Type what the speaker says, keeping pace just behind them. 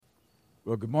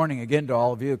Well, good morning again to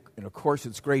all of you. And of course,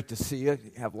 it's great to see you.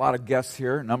 You have a lot of guests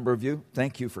here, a number of you.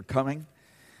 Thank you for coming.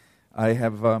 I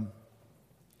have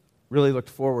really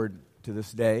looked forward to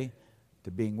this day,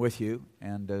 to being with you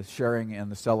and sharing in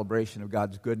the celebration of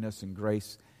God's goodness and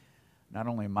grace, not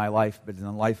only in my life, but in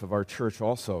the life of our church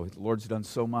also. The Lord's done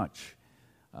so much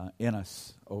in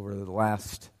us over the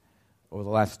last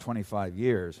 25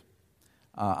 years.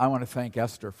 I want to thank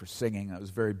Esther for singing. That was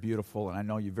very beautiful, and I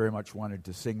know you very much wanted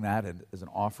to sing that as an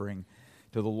offering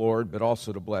to the Lord, but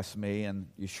also to bless me, and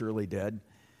you surely did.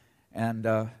 And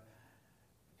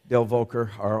Dale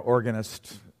Volker, our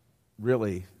organist,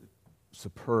 really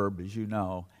superb, as you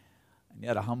know, and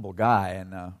yet a humble guy,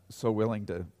 and so willing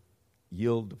to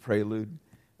yield the prelude.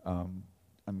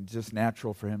 Just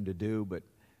natural for him to do, but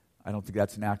I don't think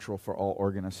that's natural for all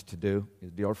organists to do.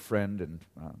 He's a dear friend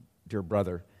and dear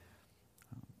brother.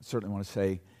 I certainly want to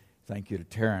say thank you to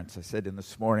Terrence. I said to him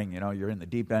this morning, you're in the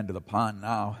deep end of the pond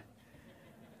now.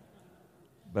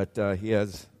 But he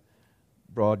has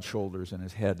broad shoulders and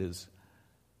his head is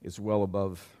well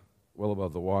above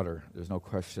the water. There's no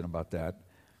question about that.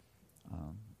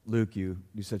 Luke, you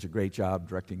do such a great job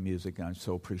directing music, and I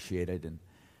so appreciate it. And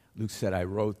Luke said I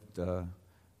wrote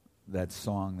that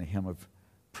song, the hymn of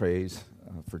praise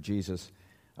for Jesus.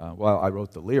 I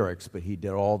wrote the lyrics, but he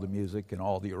did all the music and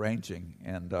all the arranging,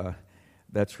 and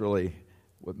that's really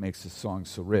what makes this song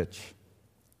so rich.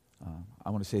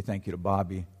 I want to say thank you to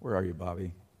Bobby. Where are you,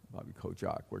 Bobby? Bobby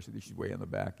Kojak. Where's he? She's way in the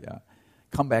back, yeah.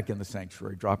 Come back in the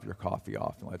sanctuary, drop your coffee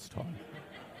off, and let's talk.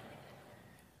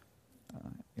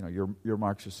 Your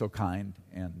remarks are so kind,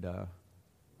 and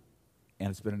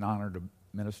it's been an honor to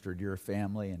minister to your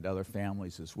family and other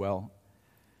families as well.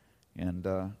 And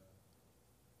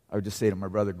I would just say to my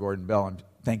brother Gordon Bell,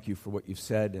 thank you for what you've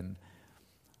said, and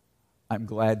I'm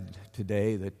glad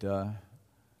today that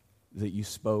you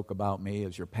spoke about me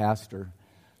as your pastor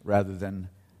rather than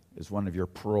as one of your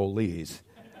parolees.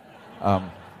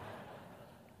 A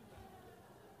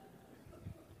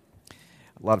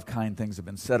lot of kind things have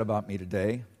been said about me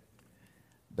today,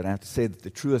 but I have to say that the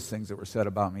truest things that were said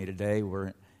about me today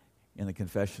were in the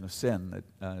confession of sin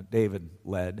that David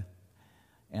led.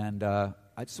 And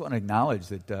I just want to acknowledge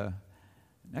that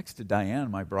next to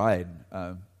Diane, my bride,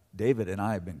 David and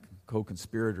I have been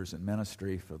co-conspirators in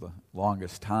ministry for the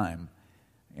longest time,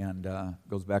 and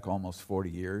goes back almost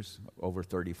 40 years, over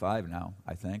 35 now,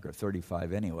 I think, or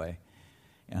 35 anyway.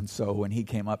 And so when he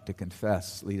came up to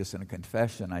lead us in a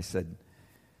confession, I said,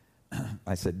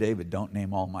 David, don't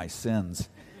name all my sins.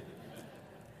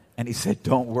 And he said,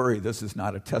 don't worry, this is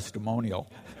not a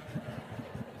testimonial.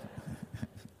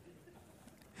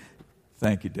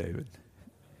 Thank you, David.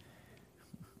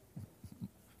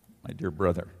 My dear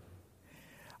brother.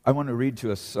 I want to read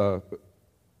to us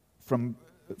from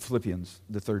Philippians,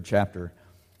 the 3rd chapter,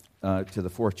 to the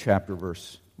 4th chapter,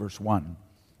 verse 1.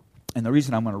 And the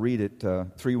reason I'm going to read it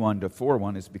 3:1 to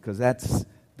 4:1 is because that's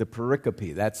the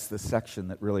pericope. That's the section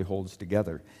that really holds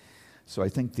together. So I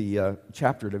think the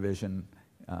chapter division,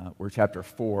 where chapter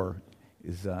 4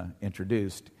 is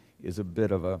introduced, does a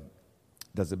bit of a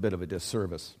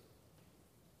disservice.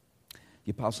 The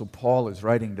Apostle Paul is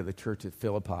writing to the church at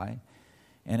Philippi,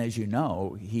 and as you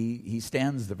know, he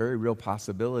stands the very real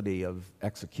possibility of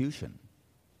execution.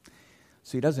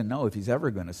 So he doesn't know if he's ever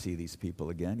going to see these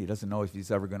people again. He doesn't know if he's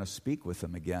ever going to speak with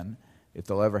them again, if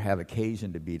they'll ever have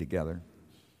occasion to be together.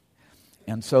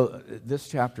 And so this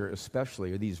chapter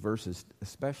especially, or these verses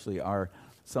especially, are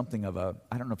something of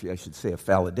I don't know if I should say a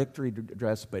valedictory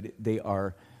address, but they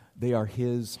are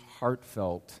his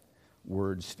heartfelt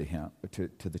words to him,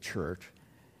 to the church,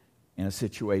 in a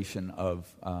situation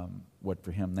of what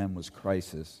for him then was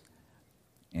crisis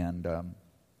and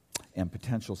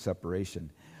potential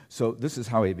separation. So this is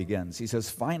how he begins. He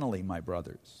says, "Finally, my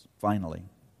brothers, finally,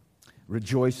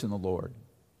 rejoice in the Lord.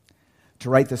 To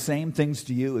write the same things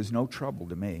to you is no trouble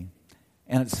to me,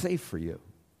 and it's safe for you.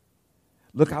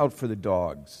 Look out for the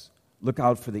dogs. Look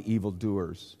out for the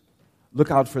evildoers.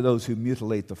 Look out for those who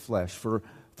mutilate the flesh. For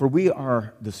we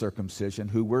are the circumcision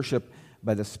who worship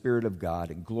by the Spirit of God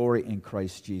and glory in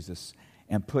Christ Jesus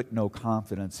and put no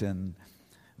confidence in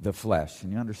the flesh."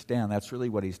 And you understand that's really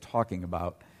what he's talking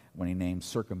about when he names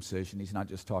circumcision. He's not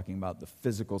just talking about the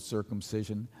physical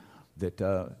circumcision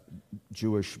that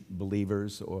Jewish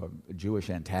believers or Jewish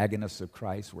antagonists of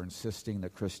Christ were insisting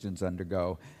that Christians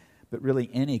undergo, but really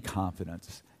any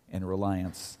confidence and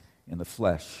reliance in the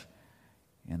flesh,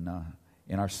 in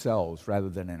ourselves rather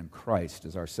than in Christ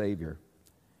as our Savior.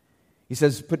 He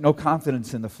says, "Put no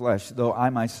confidence in the flesh, though I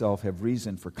myself have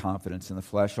reason for confidence in the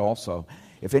flesh also.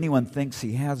 If anyone thinks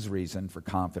he has reason for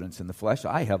confidence in the flesh,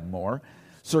 I have more.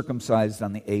 circumcised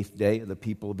on the 8th day of the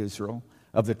people of Israel,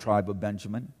 of the tribe of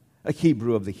Benjamin, a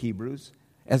Hebrew of the Hebrews,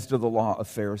 as to the law of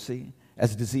Pharisee,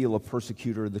 as to zeal a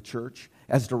persecutor of the church,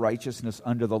 as to righteousness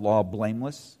under the law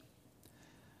blameless.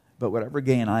 But whatever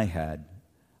gain I had,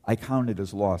 I counted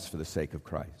as loss for the sake of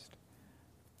Christ.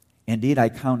 Indeed, I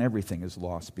count everything as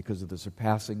loss because of the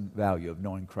surpassing value of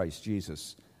knowing Christ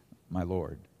Jesus, my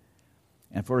Lord.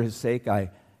 And for his sake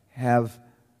I have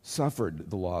suffered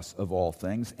the loss of all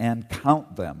things and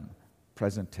count them,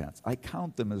 present tense, I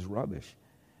count them as rubbish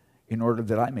in order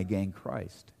that I may gain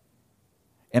Christ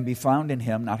and be found in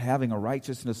him, not having a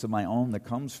righteousness of my own that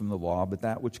comes from the law, but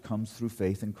that which comes through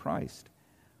faith in Christ.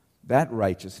 That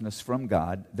righteousness from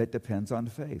God that depends on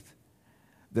faith,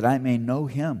 that I may know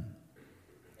him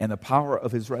and the power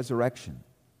of his resurrection,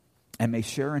 and may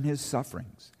share in his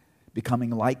sufferings, becoming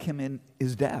like him in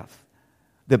his death,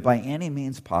 that by any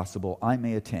means possible I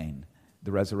may attain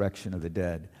the resurrection of the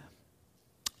dead.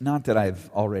 Not that I've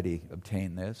already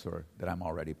obtained this or that I'm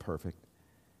already perfect,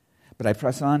 but I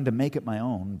press on to make it my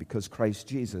own because Christ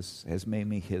Jesus has made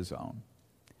me his own.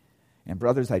 And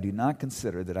brothers, I do not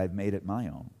consider that I've made it my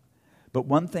own, but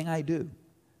one thing I do,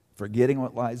 forgetting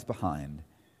what lies behind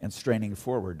and straining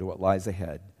forward to what lies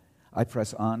ahead, I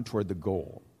press on toward the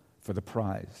goal for the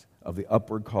prize of the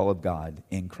upward call of God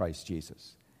in Christ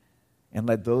Jesus. And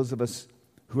let those of us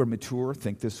who are mature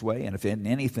think this way, and if in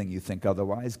anything you think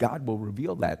otherwise, God will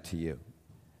reveal that to you.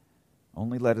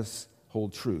 Only let us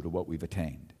hold true to what we've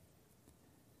attained.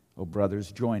 Oh,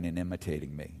 brothers, join in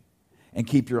imitating me, and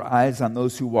keep your eyes on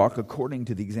those who walk according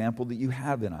to the example that you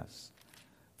have in us.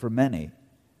 For many,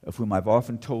 of whom I've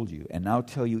often told you, and now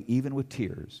tell you even with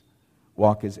tears,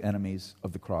 walk as enemies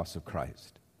of the cross of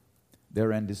Christ.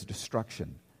 Their end is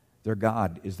destruction. Their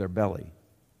God is their belly.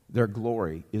 Their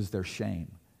glory is their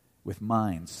shame, with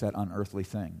minds set on earthly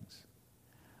things.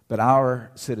 But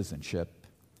our citizenship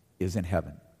is in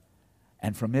heaven,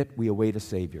 and from it we await a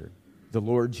Savior, the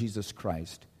Lord Jesus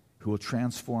Christ, who will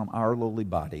transform our lowly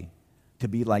body to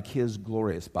be like his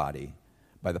glorious body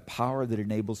by the power that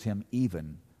enables him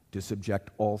even to subject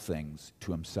all things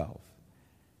to himself.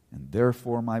 And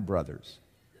therefore, my brothers,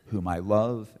 whom I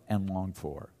love and long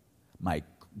for, my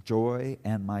joy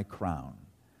and my crown,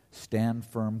 stand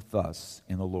firm thus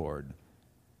in the Lord,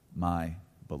 my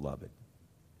beloved.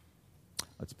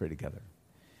 Let's pray together.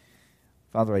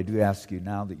 Father, I do ask you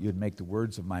now that you would make the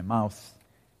words of my mouth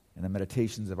and the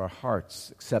meditations of our hearts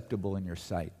acceptable in your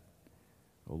sight.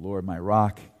 O Lord, my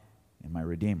rock and my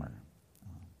redeemer.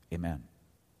 Amen.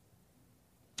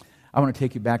 I want to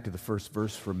take you back to the first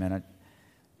verse for a minute.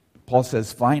 Paul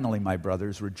says, finally, my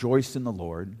brothers, rejoice in the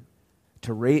Lord.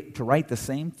 To write the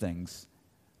same things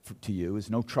to you is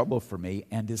no trouble for me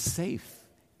and is safe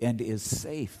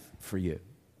for you.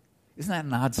 Isn't that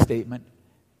an odd statement?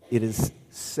 It is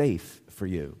safe for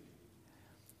you.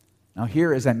 Now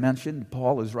here, as I mentioned,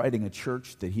 Paul is writing a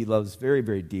church that he loves very,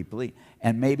 very deeply,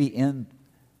 and maybe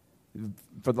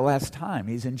for the last time,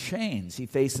 he's in chains. He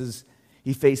faces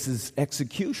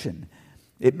execution.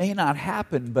 It may not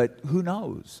happen, but who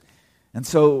knows? And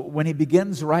so when he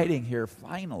begins writing here,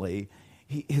 finally,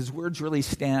 his words really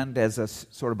stand as a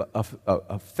sort of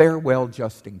a farewell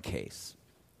just in case.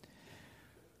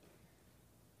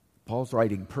 Paul's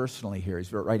writing personally here.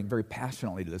 He's writing very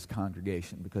passionately to this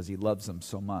congregation because he loves them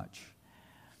so much.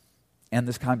 And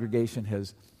this congregation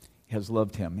has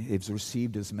loved him. They've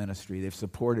received his ministry. They've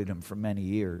supported him for many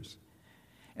years.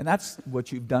 And that's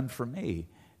what you've done for me.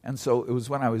 And so it was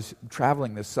when I was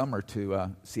traveling this summer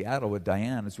to Seattle with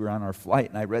Diane as we were on our flight,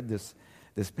 and I read this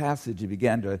passage and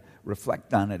began to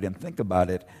reflect on it and think about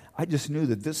it. I just knew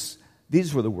that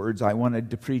these were the words I wanted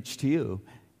to preach to you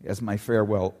as my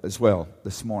farewell as well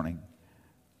this morning.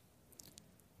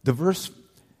 The first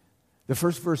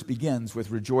verse begins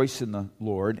with rejoice in the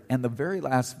Lord, and the very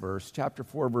last verse, chapter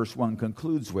 4, verse 1,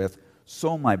 concludes with,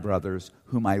 so my brothers,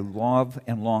 whom I love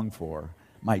and long for,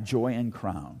 my joy and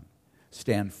crown,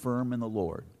 stand firm in the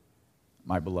Lord,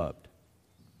 my beloved.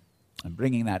 And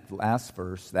bringing that last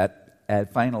verse, that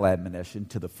final admonition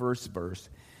to the first verse,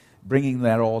 bringing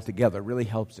that all together really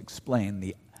helps explain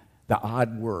the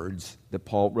odd words that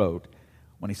Paul wrote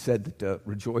when he said that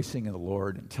rejoicing in the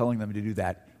Lord and telling them to do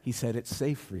that, he said it's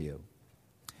safe for you.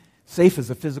 Safe is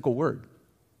a physical word.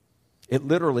 It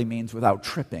literally means without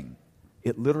tripping.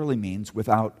 It literally means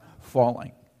without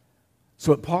falling.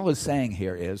 So what Paul is saying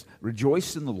here is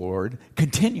rejoice in the Lord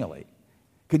continually.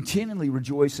 Continually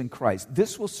rejoice in Christ.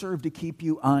 This will serve to keep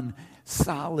you on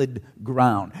solid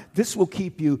ground. This will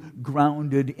keep you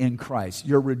grounded in Christ.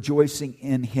 You're rejoicing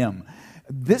in him.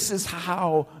 This is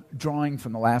how, drawing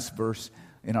from the last verse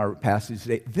in our passage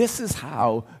today, this is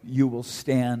how you will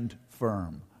stand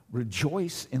firm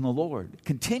rejoice in the Lord.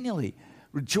 Continually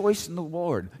rejoice in the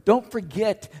Lord. Don't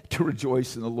forget to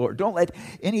rejoice in the Lord. Don't let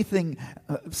anything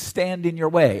stand in your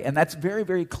way. And that's very,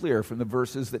 very clear from the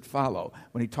verses that follow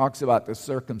when he talks about the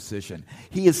circumcision.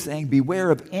 He is saying,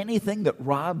 beware of anything that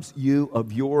robs you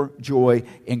of your joy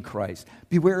in Christ.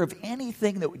 Beware of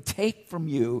anything that would take from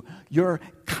you your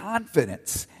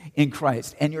confidence in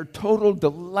Christ and your total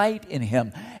delight in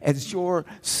him as your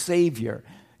Savior.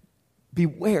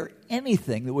 Beware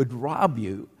anything that would rob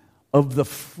you of the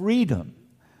freedom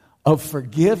of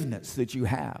forgiveness that you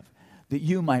have, that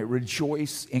you might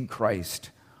rejoice in Christ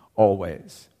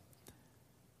always.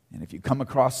 And if you come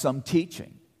across some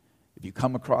teaching, if you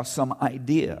come across some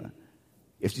idea,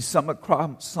 if you come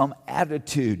across some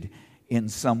attitude in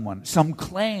someone, some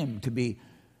claim to be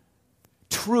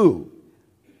true,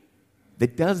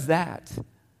 that does that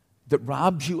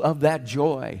robs you of that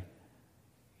joy,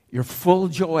 your full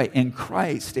joy in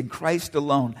Christ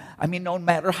alone. I mean, no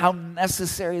matter how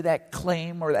necessary that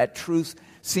claim or that truth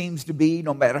seems to be,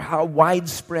 no matter how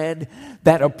widespread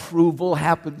that approval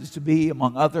happens to be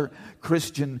among other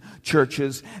Christian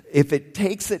churches, if it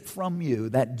takes it from you,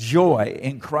 that joy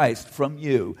in Christ from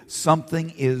you,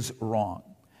 something is wrong.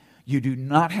 You do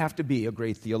not have to be a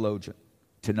great theologian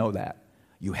to know that.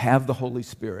 You have the Holy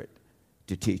Spirit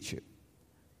to teach you.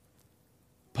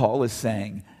 Paul is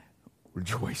saying,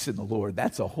 rejoice in the Lord.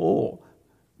 That's a whole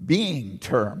being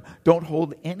term. Don't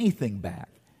hold anything back.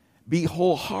 Be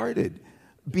wholehearted.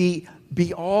 Be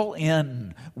all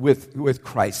in with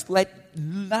Christ. Let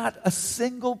not a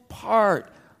single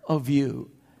part of you,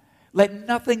 let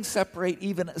nothing separate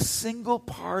even a single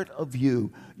part of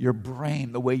you, your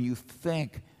brain, the way you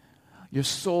think, your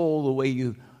soul, the way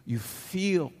you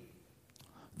feel,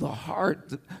 the heart,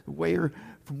 the way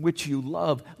from which you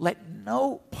love. Let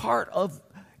no part of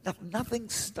nothing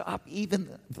stop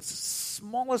even the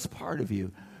smallest part of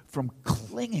you from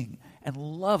clinging and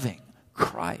loving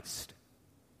Christ.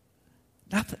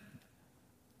 Nothing.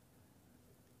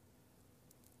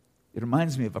 It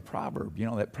reminds me of a proverb. You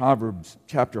know, that Proverbs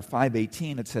chapter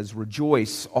 5:18, it says,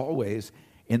 rejoice always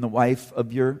in the wife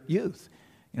of your youth.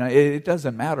 You know, it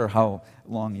doesn't matter how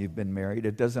long you've been married.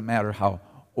 It doesn't matter how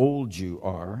old you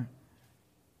are.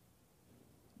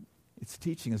 It's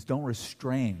teaching us, don't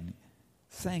restrain,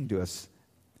 saying to us,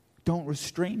 don't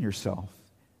restrain yourself.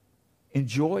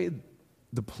 Enjoy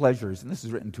the pleasures, and this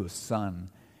is written to a son,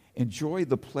 enjoy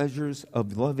the pleasures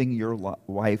of loving your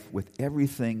wife with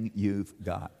everything you've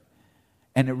got.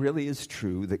 And it really is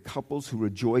true that couples who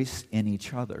rejoice in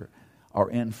each other are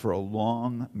in for a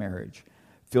long marriage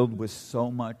filled with so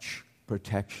much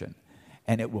protection.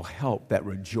 And it will help that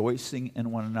rejoicing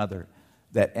in one another,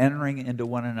 that entering into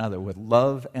one another with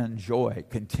love and joy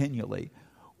continually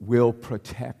will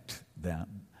protect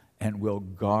them and will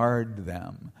guard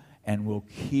them and will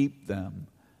keep them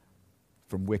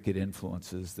from wicked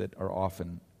influences that are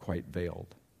often quite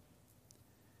veiled.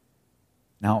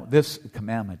 Now, this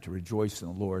commandment to rejoice in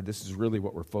the Lord, this is really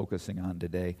what we're focusing on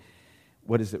today.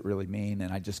 What does it really mean?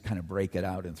 And I just kind of break it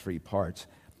out in three parts.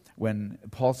 When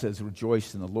Paul says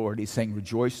rejoice in the Lord, he's saying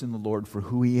rejoice in the Lord for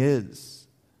who he is.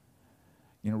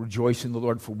 You know, rejoice in the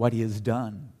Lord for what he has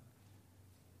done.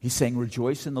 He's saying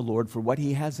rejoice in the Lord for what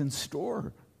he has in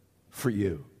store for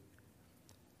you.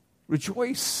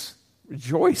 Rejoice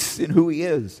in who he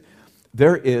is.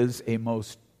 There is a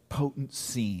most potent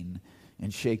scene in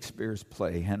Shakespeare's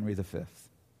play, Henry V.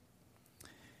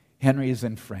 Henry is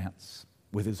in France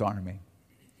with his army.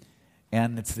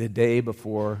 And it's the day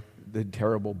before the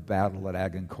terrible battle at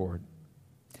Agincourt.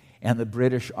 And the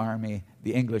British army,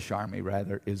 the English army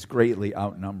rather, is greatly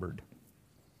outnumbered.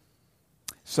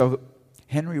 So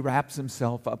Henry wraps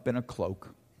himself up in a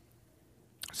cloak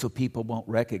so people won't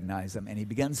recognize him. And he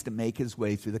begins to make his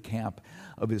way through the camp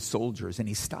of his soldiers. And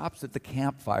he stops at the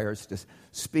campfires to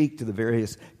speak to the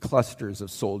various clusters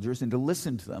of soldiers and to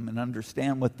listen to them and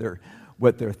understand what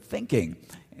they're thinking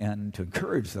and to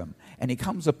encourage them. And he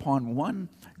comes upon one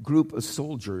group of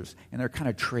soldiers, and they're kind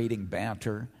of trading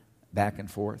banter back and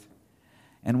forth.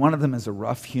 And one of them is a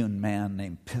rough-hewn man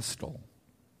named Pistol.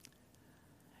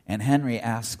 And Henry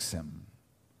asks him,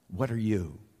 "What are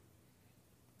you?"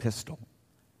 Pistol.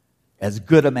 "As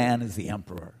good a man as the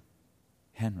emperor."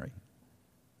 Henry.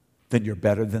 "Then you're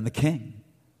better than the king."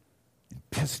 And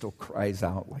Pistol cries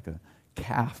out like a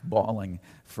calf bawling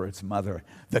for its mother,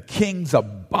 "The king's a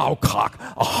bowcock,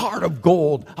 a heart of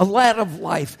gold, a lad of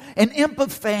life, an imp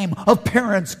of fame, of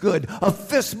parents good, a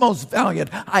fist most valiant.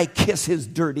 I kiss his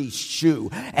dirty shoe,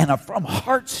 and from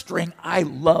heartstring I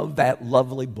love that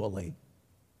lovely bully."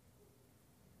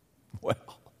 Well,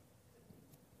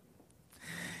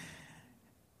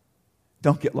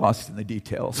 don't get lost in the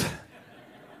details.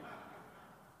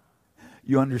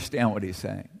 You understand what he's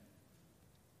saying?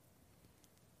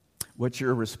 What's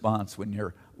your response when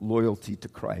your loyalty to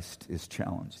Christ is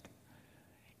challenged?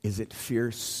 Is it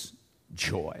fierce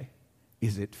joy?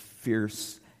 Is it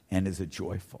fierce and is it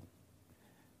joyful?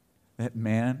 That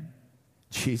man,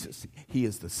 Jesus, he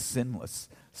is the sinless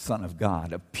Son of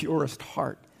God, of purest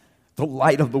heart, the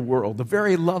light of the world, the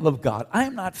very love of God. I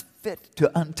am not fit to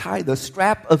untie the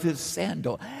strap of his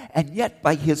sandal, and yet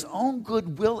by his own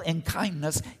good will and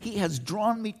kindness, he has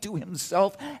drawn me to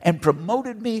himself and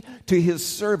promoted me to his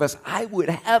service. I would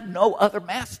have no other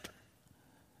master.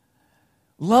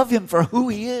 Love him for who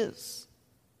he is.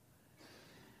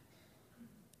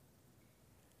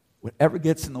 Whatever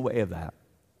gets in the way of that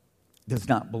does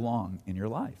not belong in your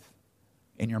life,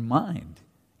 in your mind,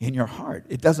 in your heart.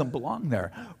 It doesn't belong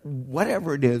there.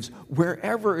 Whatever it is,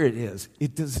 wherever it is,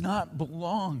 it does not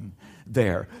belong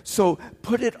there. So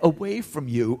put it away from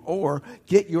you or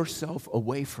get yourself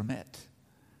away from it.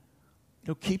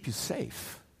 It'll keep you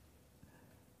safe.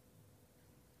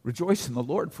 Rejoice in the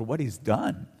Lord for what he's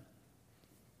done.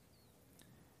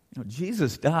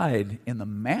 Jesus died in the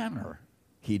manner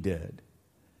he did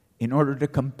in order to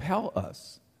compel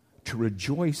us to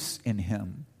rejoice in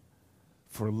him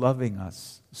for loving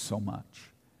us so much.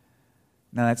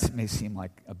 Now, that may seem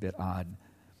like a bit odd,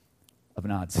 of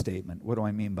an odd statement. What do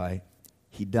I mean by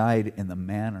he died in the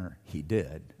manner he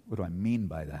did? What do I mean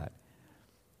by that?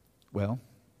 Well,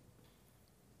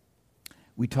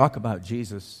 we talk about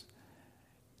Jesus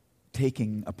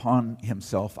taking upon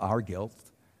himself our guilt.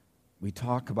 We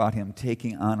talk about him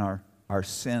taking on our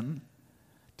sin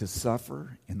to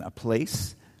suffer in a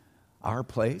place, our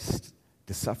place,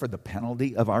 to suffer the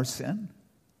penalty of our sin.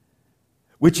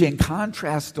 Which in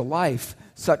contrast to life,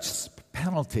 such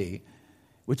penalty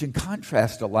is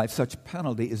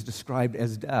described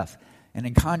as death. And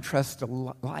in contrast to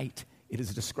light, it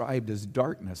is described as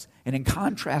darkness. And in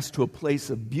contrast to a place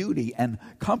of beauty and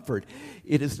comfort,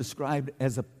 it is described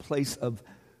as a place of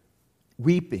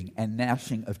weeping and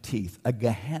gnashing of teeth, a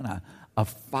Gehenna, a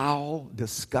foul,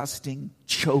 disgusting,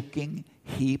 choking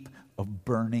heap of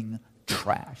burning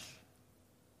trash.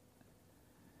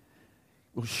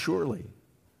 Well, surely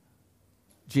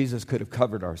Jesus could have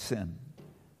covered our sin.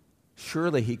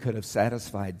 Surely he could have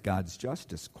satisfied God's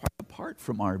justice quite apart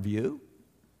from our view.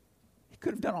 He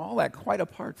could have done all that quite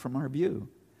apart from our view.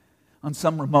 On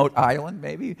some remote island,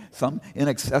 maybe, some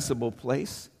inaccessible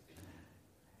place.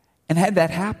 And had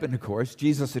that happened, of course,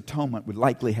 Jesus' atonement would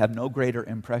likely have no greater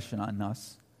impression on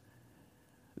us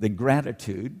than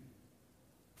gratitude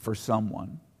for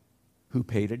someone who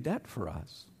paid a debt for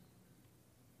us.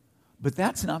 But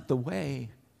that's not the way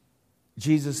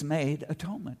Jesus made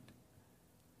atonement.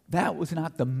 That was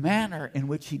not the manner in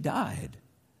which he died.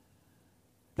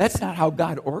 That's not how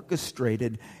God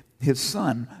orchestrated his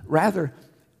Son. Rather,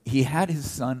 he had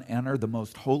his Son enter the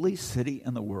most holy city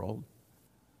in the world,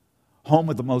 home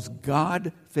of the most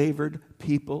God-favored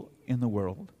people in the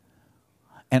world,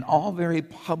 and all very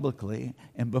publicly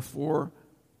and before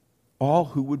all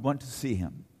who would want to see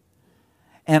him.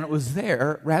 And it was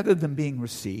there, rather than being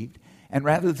received and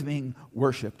rather than being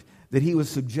worshipped, that he was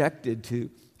subjected to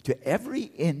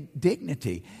every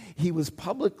indignity. He was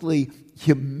publicly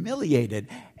humiliated,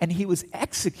 and he was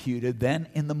executed then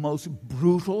in the most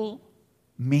brutal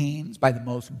means, by the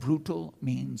most brutal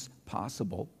means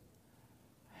possible.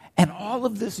 And all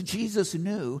of this Jesus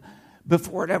knew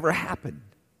before it ever happened.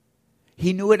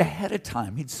 He knew it ahead of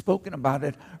time. He'd spoken about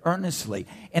it earnestly.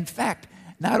 In fact,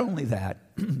 not only that,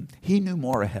 he knew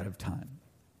more ahead of time.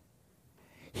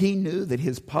 He knew that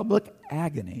his public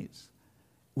agonies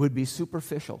would be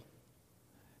superficial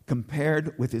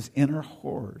compared with his inner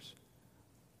horrors,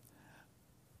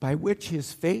 by which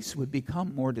his face would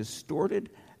become more distorted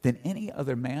than any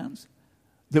other man's,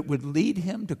 that would lead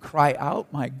him to cry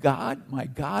out, my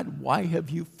God, why have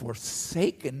you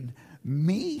forsaken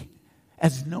me?"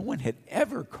 as no one had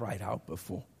ever cried out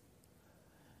before.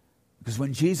 Because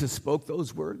when Jesus spoke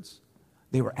those words,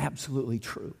 they were absolutely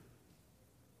true.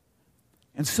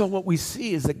 And so what we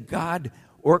see is that God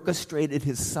orchestrated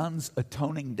his Son's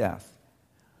atoning death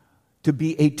to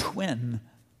be a twin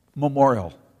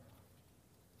memorial.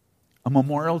 A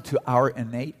memorial to our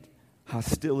innate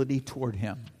hostility toward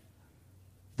him,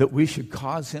 that we should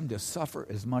cause him to suffer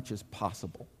as much as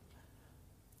possible,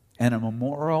 and a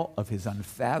memorial of his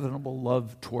unfathomable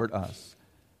love toward us,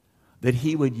 that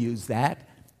he would use that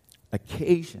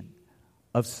occasion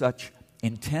of such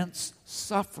intense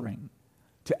suffering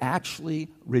to actually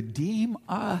redeem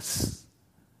us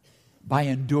by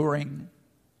enduring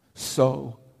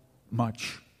so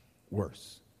much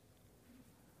worse.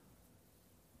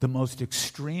 The most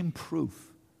extreme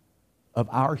proof of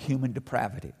our human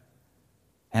depravity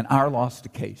And our lost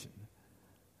occasion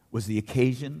was the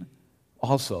occasion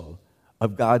also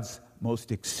of God's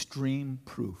most extreme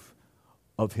proof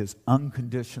of his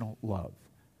unconditional love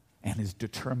and his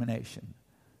determination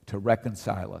to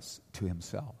reconcile us to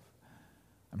himself.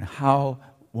 I mean, how,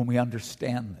 when we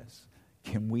understand this,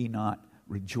 can we not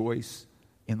rejoice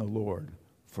in the Lord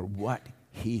for what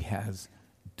he has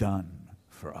done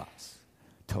for us?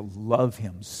 To love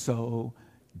him so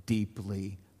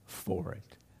deeply for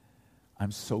it.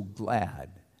 I'm so glad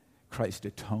Christ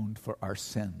atoned for our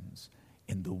sins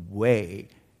in the way,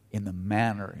 in the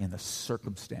manner, in the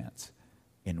circumstance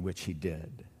in which he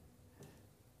did.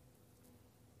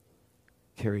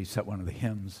 Carrie set one of the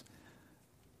hymns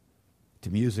to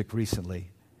music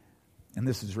recently, and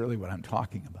this is really what I'm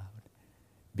talking about.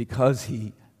 Because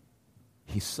he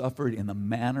suffered in the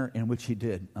manner in which he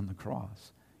did on the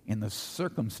cross, in the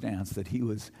circumstance that he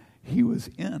was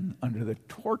in under the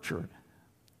torture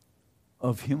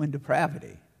of human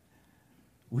depravity,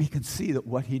 we can see that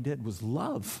what he did was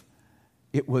love.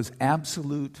 It was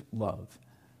absolute love.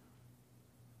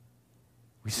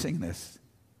 We sing this.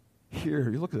 Here,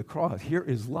 you look at the cross. Here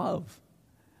is love.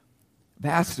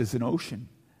 Vast as an ocean.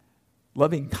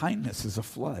 Loving kindness is a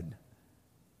flood.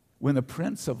 When the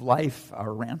Prince of Life,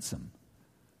 our ransom,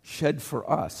 shed for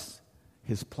us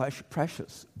his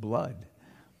precious blood.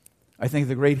 I think of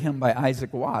the great hymn by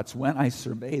Isaac Watts, "When I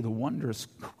survey the wondrous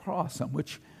cross on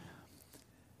which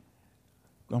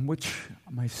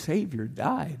my Savior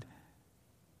died.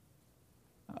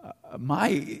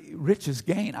 My richest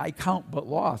gain I count but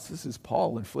loss." This is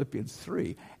Paul in Philippians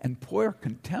 3. "And pour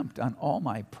contempt on all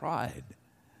my pride."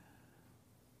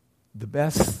 The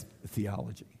best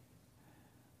theology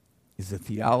is the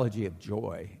theology of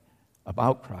joy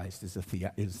about Christ, is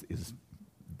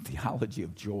theology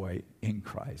of joy in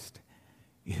Christ.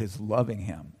 It is loving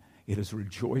him. It is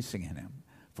rejoicing in him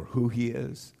for who he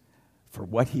is, for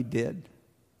what he did.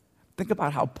 Think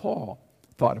about how Paul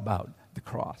thought about the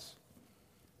cross.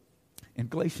 In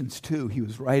Galatians 2, he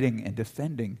was writing and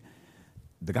defending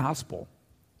the gospel,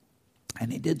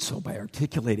 and he did so by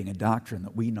articulating a doctrine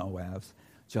that we know as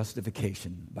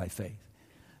justification by faith,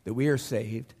 that we are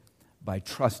saved by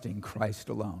trusting Christ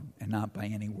alone and not by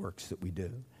any works that we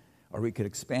do. Or we could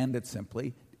expand it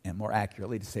simply and more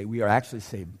accurately to say we are actually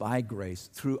saved by grace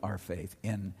through our faith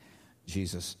in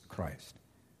Jesus Christ.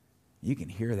 You can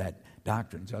hear that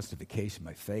doctrine, justification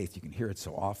by faith. You can hear it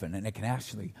so often, and it can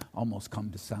actually almost come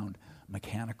to sound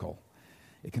mechanical.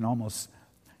 It can almost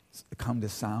come to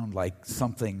sound like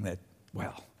something that,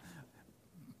 well,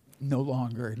 no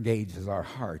longer engages our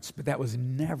hearts. But that was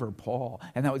never Paul,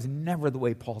 and that was never the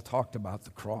way Paul talked about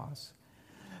the cross.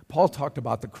 Paul talked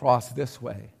about the cross this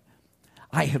way: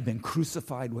 I have been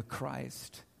crucified with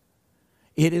Christ.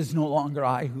 It is no longer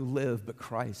I who live, but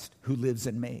Christ who lives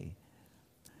in me.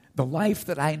 The life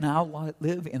that I now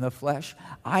live in the flesh,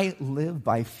 I live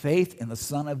by faith in the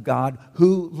Son of God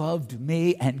who loved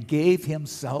me and gave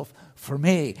himself for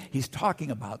me. He's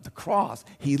talking about the cross.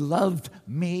 He loved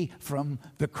me from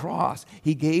the cross.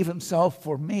 He gave himself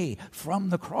for me from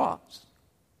the cross.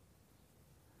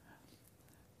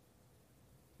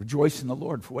 Rejoice in the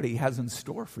Lord for what he has in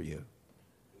store for you.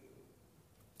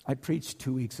 I preached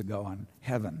 2 weeks ago on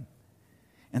heaven.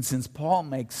 And since Paul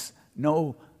makes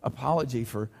no apology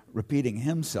for repeating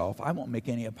himself, I won't make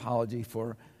any apology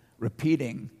for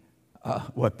repeating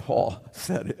what Paul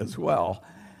said as well.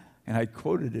 And I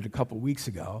quoted it a couple weeks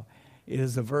ago. It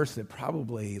is a verse that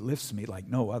probably lifts me like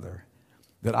no other.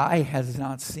 That eye has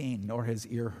not seen, nor has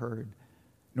ear heard,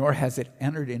 nor has it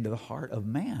entered into the heart of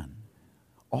man.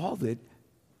 All that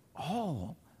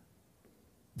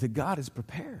God has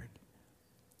prepared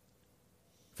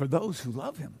for those who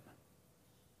love him.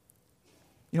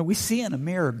 You know, we see in a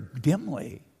mirror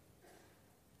dimly,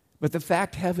 but the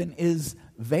fact heaven is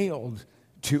veiled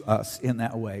to us in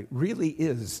that way really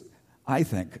is, I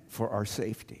think, for our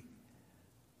safety.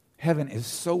 Heaven is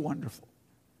so wonderful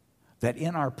that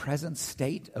in our present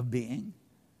state of being,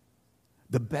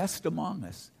 the best among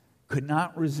us could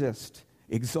not resist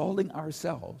exalting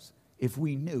ourselves if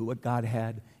we knew what God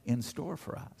had in store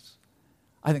for us.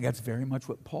 I think that's very much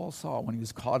what Paul saw when he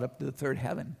was caught up to the third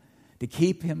heaven. To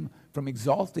keep him from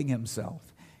exalting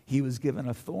himself, he was given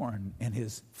a thorn in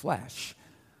his flesh,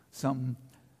 some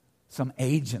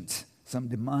agent, some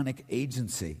demonic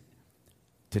agency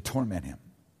to torment him.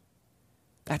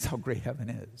 That's how great heaven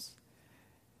is.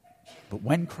 But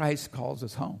when Christ calls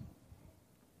us home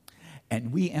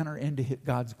and we enter into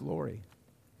God's glory,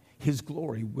 his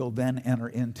glory will then enter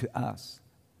into us.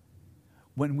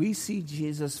 When we see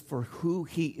Jesus for who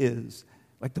he is,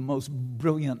 like the most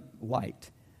brilliant light,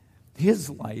 His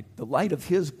light, the light of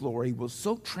His glory, will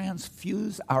so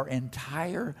transfuse our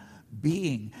entire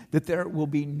being that there will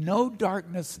be no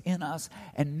darkness in us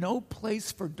and no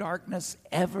place for darkness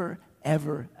ever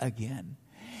again.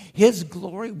 His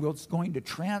glory was going to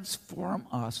transform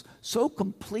us so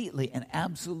completely and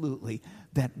absolutely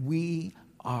that we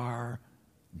are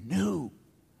new.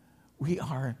 We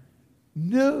are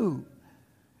new.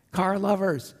 Car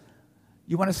lovers,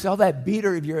 you want to sell that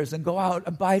beater of yours and go out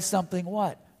and buy something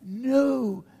what?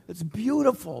 New. It's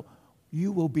beautiful.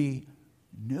 You will be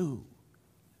new.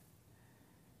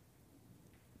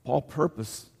 Paul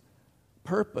purposefully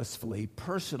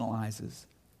personalizes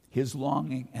his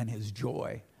longing and his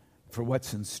joy for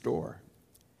what's in store.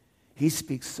 He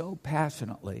speaks so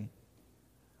passionately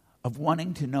of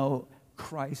wanting to know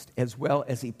Christ as well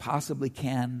as he possibly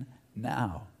can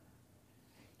now.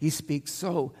 He speaks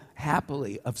so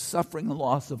happily of suffering the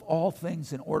loss of all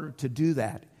things in order to do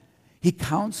that. He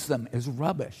counts them as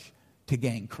rubbish to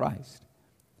gain Christ.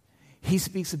 He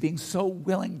speaks of being so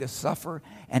willing to suffer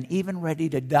and even ready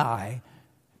to die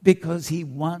because he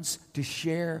wants to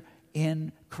share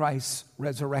in Christ's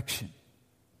resurrection.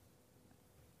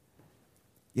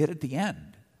 Yet at the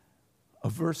end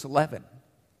of verse 11,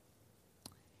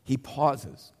 he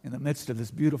pauses in the midst of this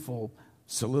beautiful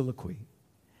soliloquy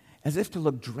as if to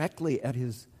look directly at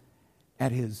his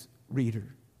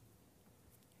reader.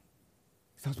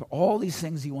 He talks about all these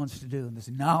things he wants to do and this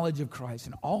knowledge of Christ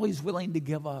and all he's willing to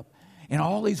give up and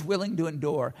all he's willing to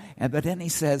endure. But then he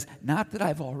says, not that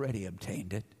I've already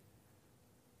obtained it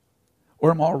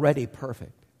or am already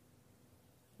perfect,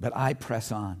 but I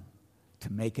press on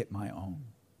to make it my own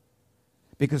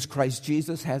because Christ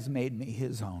Jesus has made me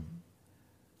his own.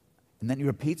 And then he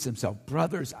repeats himself,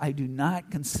 brothers, I do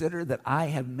not consider that I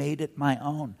have made it my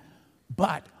own,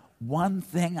 but one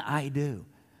thing I do,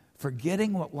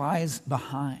 forgetting what lies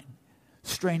behind,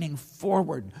 straining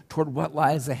forward toward what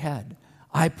lies ahead,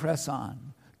 I press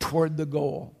on toward the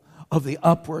goal of the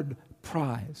upward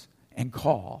prize and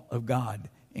call of God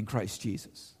in Christ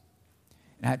Jesus.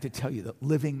 And I have to tell you that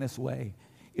living this way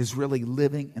is really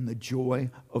living in the joy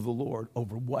of the Lord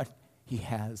over what he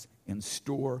has in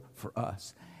store for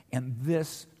us. And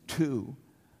this, too,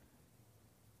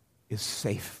 is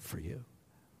safe for you.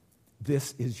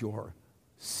 This is your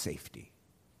safety.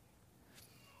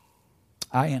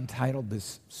 I entitled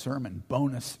this sermon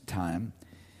Bonus Time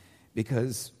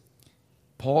because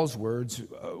Paul's words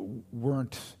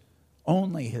weren't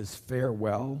only his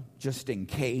farewell, just in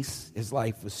case his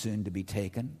life was soon to be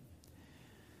taken.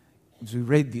 As we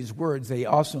read these words, they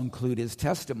also include his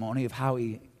testimony of how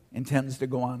he intends to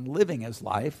go on living his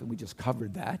life, and we just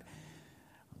covered that.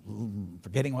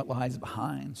 Forgetting what lies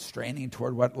behind, straining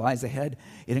toward what lies ahead.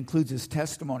 It includes his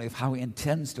testimony of how he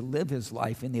intends to live his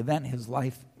life in the event his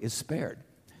life is spared.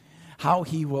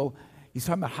 He's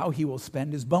talking about how he will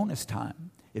spend his bonus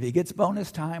time. If he gets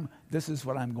bonus time, this is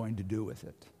what I'm going to do with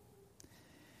it.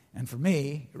 And for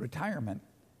me, retirement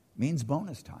means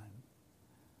bonus time.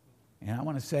 And I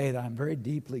want to say that I'm very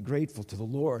deeply grateful to the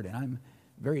Lord, and I'm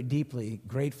very deeply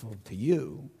grateful to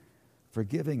you for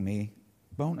giving me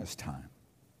bonus time.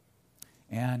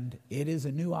 And it is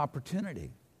a new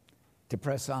opportunity to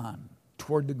press on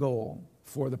toward the goal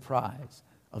for the prize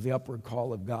of the upward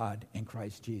call of God in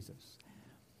Christ Jesus.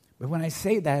 But when I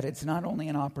say that, it's not only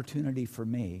an opportunity for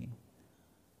me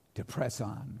to press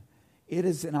on, it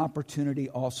is an opportunity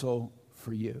also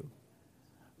for you,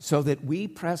 so that we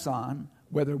press on,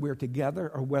 whether we're together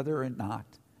or whether or not,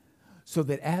 so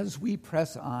that as we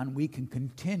press on, we can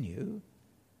continue,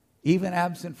 even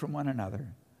absent from one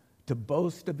another, to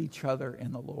boast of each other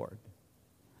in the Lord.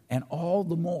 And all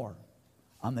the more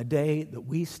on the day that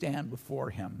we stand before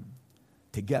him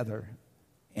together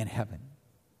in heaven.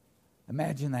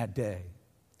 Imagine that day,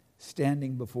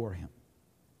 standing before him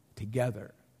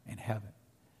together in heaven.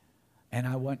 And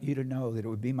I want you to know that it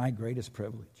would be my greatest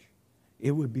privilege.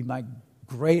 It would be my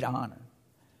great honor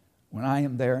when I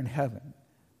am there in heaven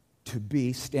to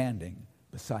be standing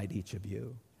beside each of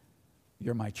you.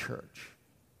 You're my church.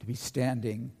 To be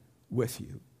standing with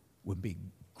you would be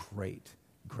great,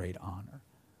 great honor.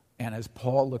 And as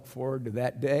Paul looked forward to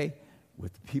that day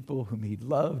with people whom he'd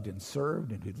loved and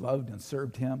who'd loved and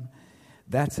served him,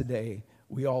 that's a day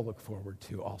we all look forward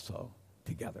to also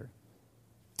together.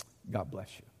 God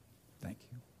bless you. Thank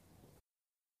you.